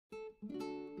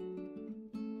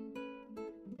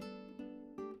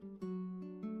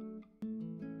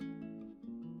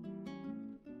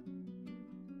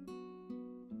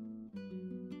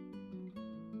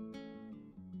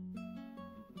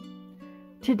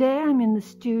Today I'm in the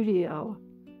studio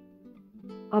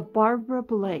of Barbara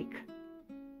Blake,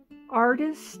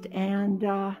 artist and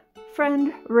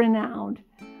friend renowned.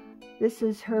 This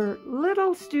is her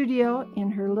little studio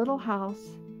in her little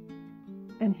house.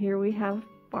 And here we have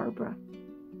Barbara.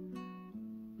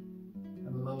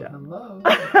 Hello, hello.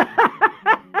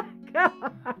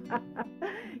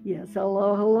 Yes,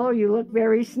 hello, hello. You look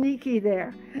very sneaky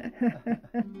there.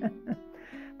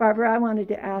 Barbara, I wanted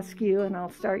to ask you, and I'll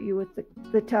start you with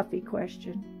the toughie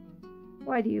question.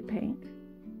 Why do you paint?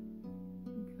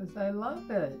 Because I love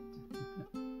it.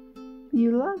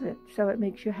 You love it, so it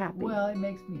makes you happy. Well, it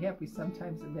makes me happy.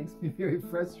 Sometimes it makes me very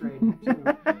frustrated, too,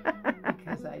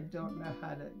 because I don't know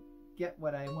how to get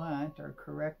what I want or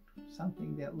correct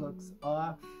something that looks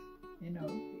off. You know,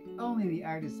 only the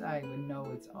artist's eye would know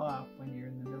it's off when you're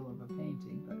in the middle of a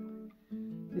painting, but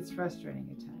it's frustrating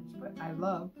at times. But I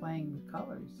love playing with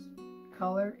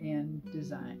color and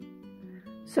design.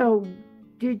 So,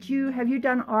 have you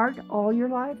done art all your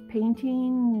life?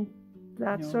 Painting,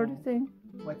 that sort of thing?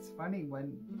 What's funny,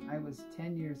 when I was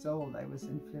 10 years old, I was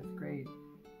in 5th grade,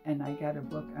 and I got a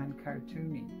book on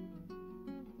cartooning.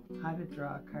 How to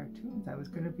draw cartoons. I was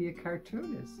going to be a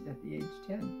cartoonist at the age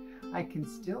 10. I can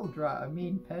still draw a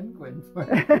mean penguin for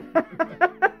it.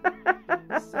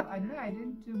 So I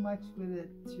didn't do much with it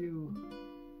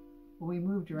we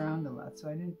moved around a lot, so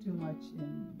I didn't do much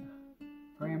in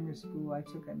grammar school. I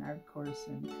took an art course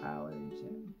in college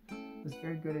and was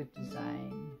very good at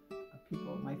design.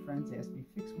 My friends asked me,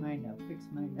 fix mine up, fix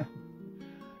mine up.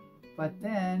 But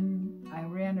then I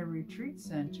ran a retreat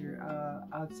center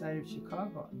outside of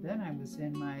Chicago. Then I was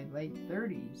in my late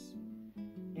 30s,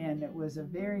 and it was a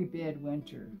very bad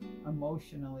winter,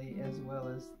 emotionally as well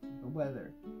as the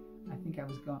weather.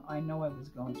 I know I was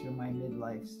going through my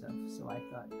midlife stuff, so I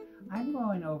thought, I'm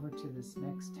going over to this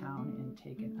next town and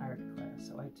take an art class.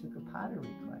 So I took a pottery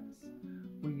class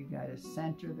where you got to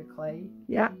center the clay.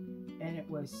 Yeah. And it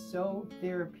was so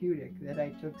therapeutic that I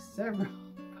took several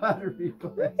pottery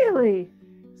classes. Really?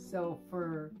 So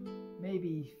for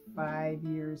maybe 5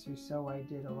 years or so, I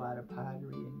did a lot of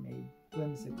pottery and made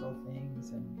whimsical things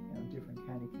and different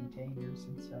kind of containers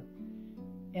and stuff.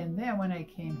 And then when I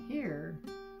came here,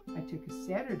 I took a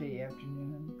Saturday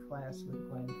afternoon class with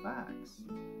Gwen Fox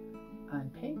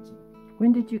on painting.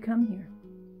 When did you come here?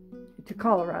 To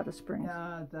Colorado Springs?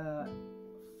 The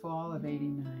fall of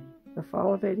 '89. The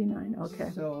fall of '89,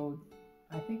 okay. So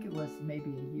I think it was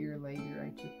maybe a year later I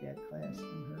took that class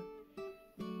from her.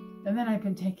 And then I've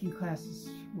been taking classes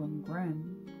with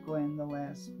Gwen the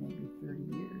last maybe 30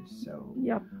 years. So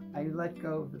yep. I let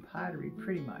go of the pottery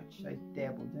pretty much. I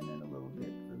dabbled in it a little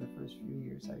bit for the first few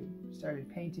years. I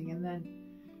started painting, and then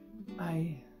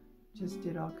I just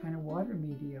did all kind of water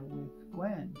media with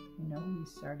Gwen. We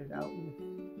started out with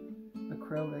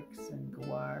acrylics and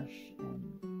gouache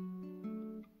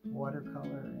and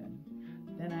watercolor, and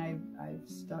then I've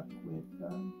stuck with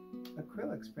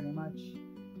acrylics pretty much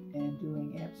and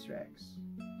doing abstracts.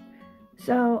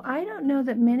 So I don't know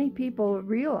that many people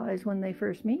realize when they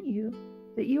first meet you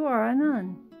that you are a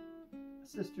nun.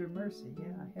 Sister of Mercy,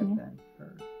 yeah, I have been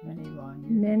for many long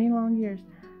years. Many long years.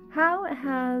 How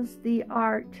has the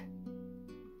art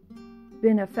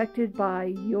been affected by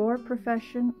your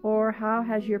profession, or how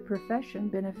has your profession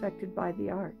been affected by the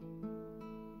art?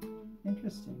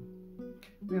 Interesting.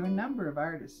 We have a number of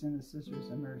artists in the Sisters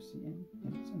of Mercy,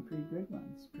 and some pretty good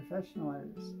ones, professional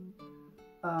artists.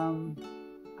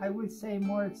 I would say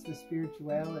more it's the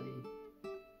spirituality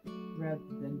rather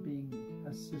than being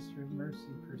a Sister of Mercy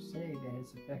per se that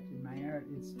has affected my art.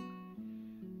 It's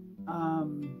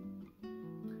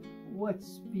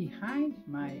what's behind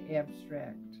my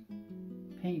abstract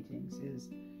paintings is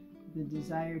the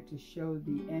desire to show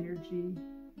the energy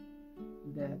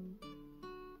that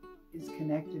is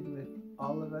connected with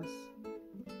all of us,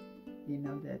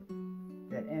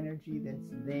 that energy that's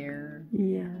there.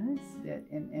 Yes.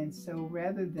 And so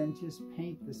rather than just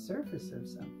paint the surface of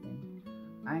something,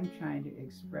 I'm trying to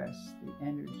express the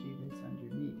energy that's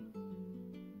underneath.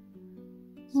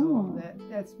 So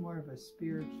that's more of a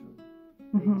spiritual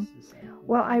basis.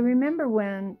 Well, I remember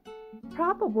when,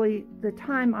 probably the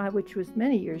time which was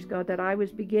many years ago, that I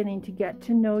was beginning to get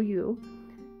to know you,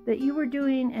 that you were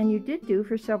doing, and you did do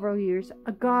for several years,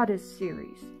 a goddess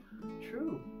series.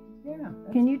 True. Yeah.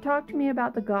 Can you talk to me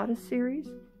about the goddess series?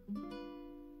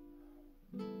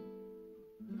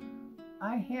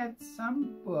 I had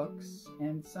some books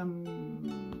and some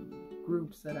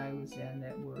groups that I was in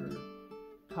that were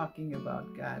talking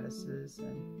about goddesses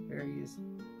and various,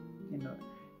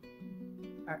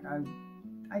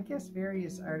 I guess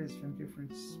various artists from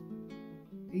different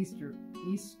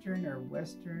Eastern or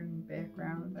Western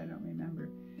background, I don't remember.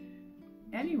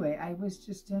 anyway, I was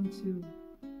just into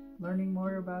learning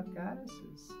more about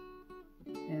goddesses.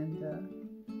 And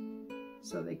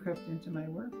so they crept into my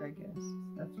work, I guess.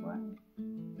 That's why.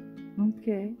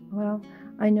 Okay. Well,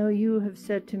 I know you have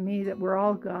said to me that we're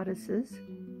all goddesses.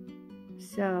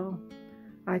 So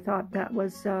I thought that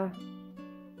was, I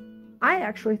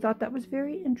actually thought that was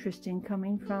very interesting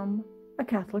coming from a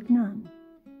Catholic nun.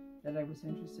 That I was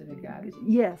interested in goddesses?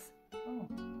 Yes. Oh.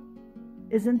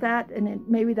 Isn't that, and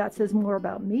maybe that says more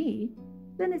about me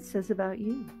than it says about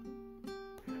you.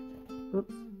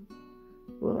 Oops.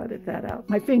 We'll edit that out.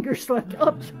 My finger slipped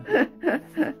up.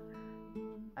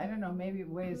 I don't know, maybe it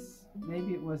was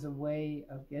a way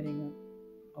of getting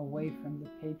away from the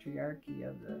patriarchy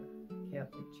of the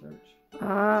Catholic Church.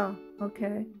 Ah,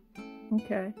 okay.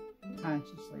 Okay.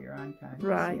 Consciously or unconsciously,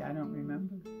 right. I don't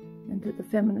remember. Into the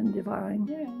feminine divine.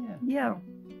 Yeah.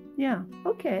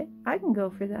 Okay, I can go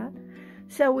for that.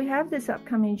 So we have this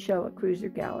upcoming show at Cruiser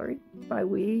Gallery. By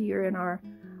we, you're in our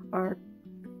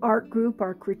art group,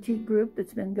 our critique group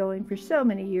that's been going for so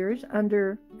many years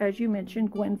under, as you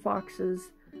mentioned, Gwen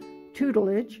Fox's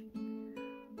tutelage.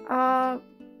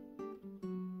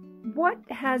 What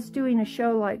has doing a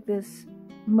show like this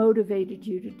motivated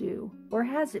you to do, or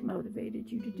has it motivated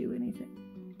you to do anything?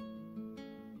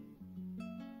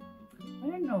 I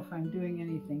don't know if I'm doing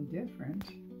anything different.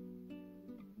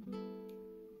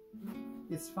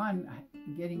 It's fun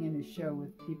getting in a show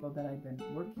with people that I've been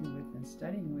working with and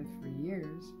studying with for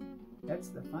years. That's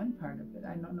the fun part of it.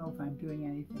 I don't know if I'm doing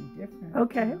anything different.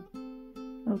 Okay.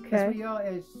 Because we all,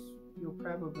 as you'll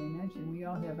probably mention, we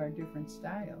all have our different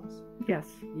styles. Yes.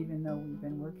 Even though we've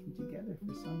been working together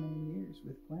for so many years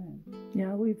with Gwen.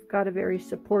 Yeah, we've got a very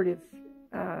supportive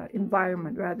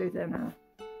environment rather than a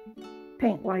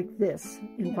paint like this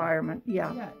environment.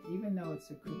 Yeah. Yeah, even though it's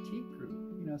a critique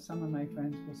group, you know, some of my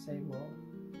friends will say, well,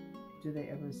 do they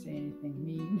ever say anything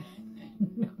mean?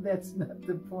 No, that's not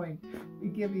the point. We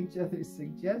give each other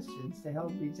suggestions to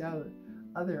help each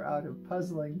other out of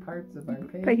puzzling parts of our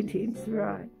paintings.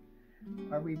 Right.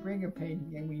 Or we bring a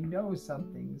painting and we know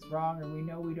something's wrong, or we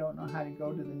know we don't know how to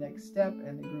go to the next step,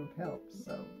 and the group helps.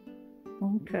 So,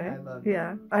 okay. I love it.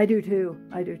 Yeah, I do too.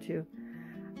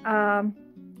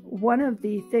 One of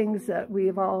the things that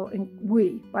we've all,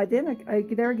 by then,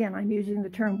 there again, I'm using the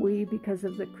term we because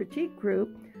of the critique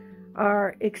group,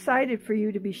 are excited for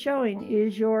you to be showing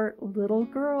is your little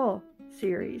girl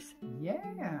series.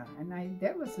 Yeah, and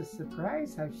that was a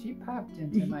surprise how she popped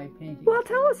into my painting. Well,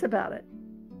 tell us about it.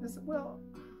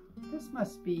 This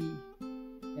must be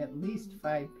at least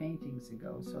 5 paintings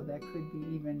ago, so that could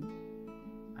be even,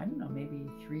 I don't know,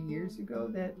 maybe 3 years ago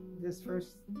that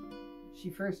she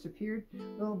first appeared.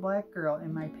 Little black girl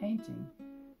in my painting.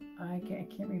 I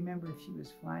can't remember if she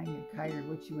was flying a kite or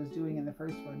what she was doing in the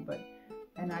first one,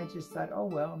 and I just thought, oh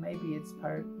well, maybe it's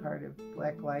part of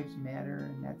Black Lives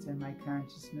Matter, and that's in my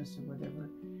consciousness or whatever.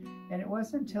 And it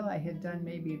wasn't until I had done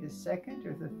maybe the second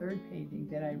or the third painting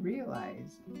that I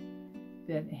realized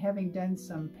that, having done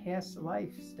some past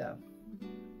life stuff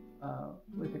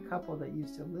with a couple that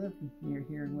used to live near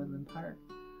here in Woodland Park,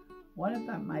 one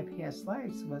of my past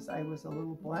lives was I was a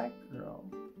little black girl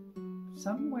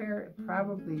somewhere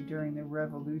probably during the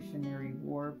Revolutionary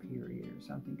War period or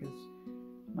something, because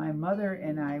my mother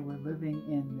and I were living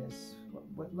in this,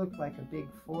 what looked like a big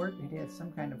fort. It had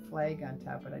some kind of flag on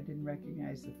top, but I didn't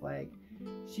recognize the flag.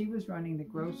 She was running the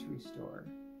grocery store,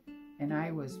 and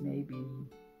I was maybe,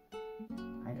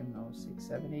 I don't know, 6,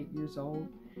 7, 8 years old.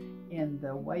 And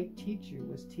the white teacher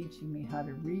was teaching me how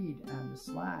to read on the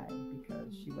slide,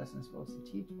 because she wasn't supposed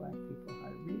to teach black people how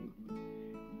to read.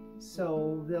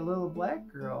 So the little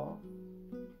black girl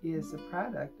is a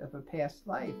product of a past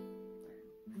life.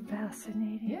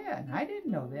 Fascinating. Yeah, and I didn't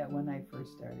know that when I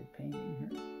first started painting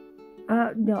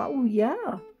her. No,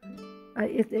 yeah.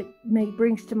 It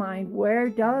brings to mind, where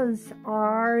does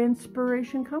our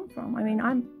inspiration come from? I mean,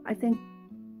 I think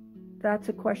that's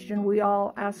a question we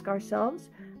all ask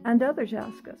ourselves and others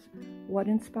ask us. What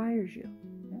inspires you?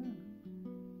 Yeah.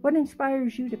 What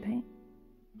inspires you to paint?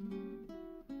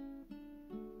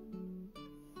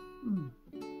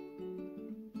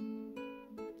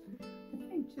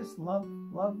 Just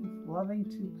loving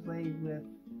to play with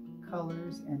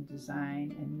colors and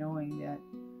design, and knowing that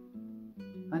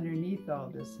underneath all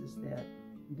this is that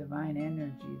divine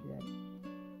energy that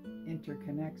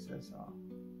interconnects us all.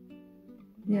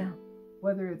 Yeah.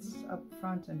 Whether it's up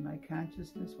front in my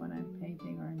consciousness when I'm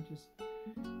painting, or I'm just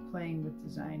playing with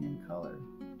design and color.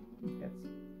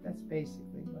 That's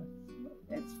basically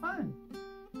it's fun.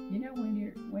 You know,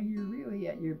 when you're really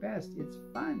at your best, it's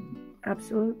fun.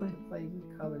 Absolutely. To play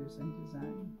with colors and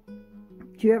design.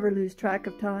 Do you ever lose track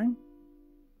of time?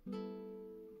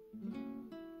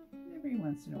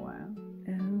 once in a while.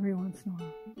 Every once in a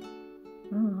while.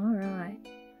 Oh, all right.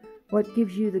 What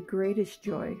gives you the greatest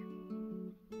joy?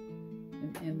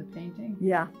 In the painting?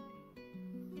 Yeah.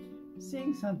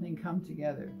 Seeing something come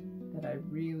together that I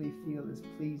really feel is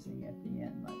pleasing at the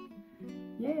end. Like,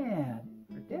 yeah,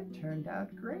 that turned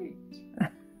out great.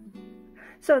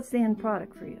 So it's the end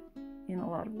product for you in a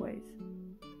lot of ways.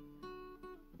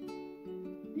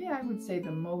 Yeah, I would say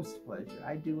the most pleasure.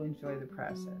 I do enjoy the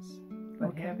process. But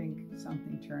Okay. having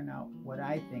something turn out what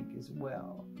I think is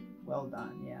well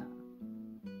done, yeah.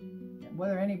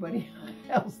 Whether anybody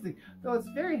else thinks, though it's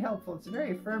very helpful, it's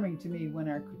very affirming to me when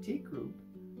our critique group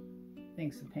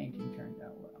thinks the painting turned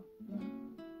out well.